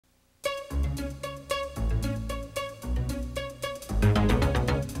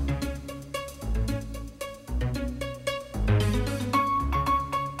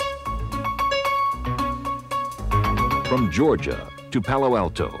From Georgia to Palo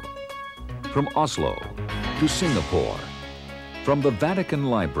Alto, from Oslo to Singapore, from the Vatican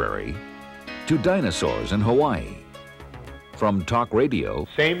Library to dinosaurs in Hawaii, from talk radio,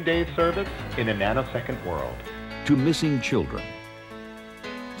 same-day service in a nanosecond world, to missing children,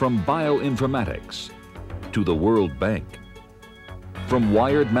 from bioinformatics to the World Bank, from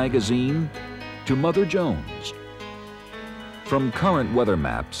Wired magazine to Mother Jones, from current weather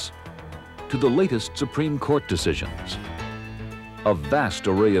maps to the latest Supreme Court decisions. A vast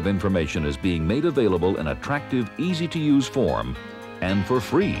array of information is being made available in attractive, easy-to-use form and for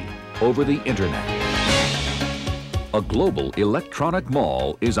free over the internet. A global electronic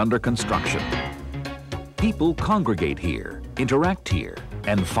mall is under construction. People congregate here, interact here,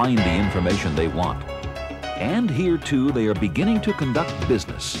 and find the information they want. And here, too, they are beginning to conduct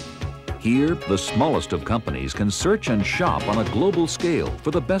business. Here, the smallest of companies can search and shop on a global scale for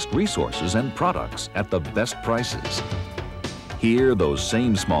the best resources and products at the best prices. Here, those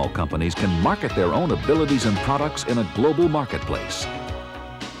same small companies can market their own abilities and products in a global marketplace.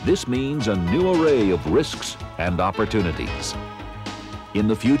 This means a new array of risks and opportunities. In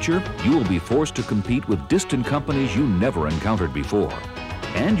the future, you will be forced to compete with distant companies you never encountered before,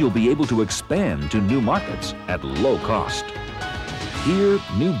 and you'll be able to expand to new markets at low cost. Here,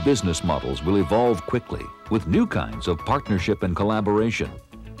 new business models will evolve quickly with new kinds of partnership and collaboration,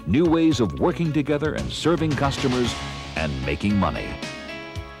 new ways of working together and serving customers and making money.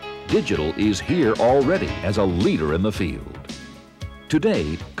 Digital is here already as a leader in the field.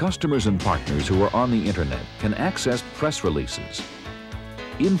 Today, customers and partners who are on the internet can access press releases,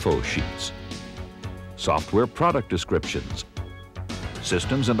 info sheets, software product descriptions,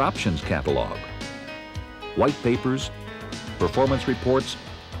 systems and options catalog, white papers, performance reports,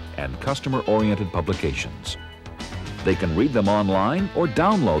 and customer-oriented publications. They can read them online or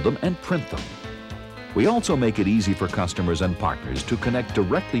download them and print them. We also make it easy for customers and partners to connect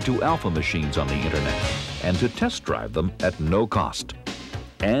directly to alpha machines on the internet and to test drive them at no cost.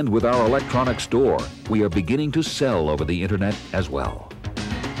 And with our electronic store, we are beginning to sell over the internet as well.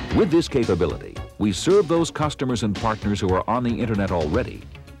 With this capability, we serve those customers and partners who are on the internet already,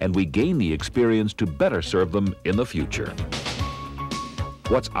 and we gain the experience to better serve them in the future.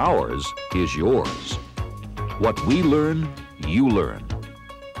 What's ours is yours. What we learn, you learn.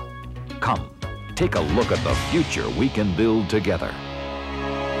 Come, take a look at the future we can build together.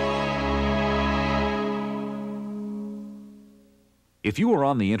 If you are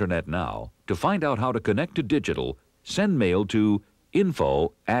on the internet now, to find out how to connect to digital, send mail to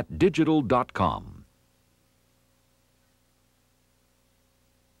info@digital.com.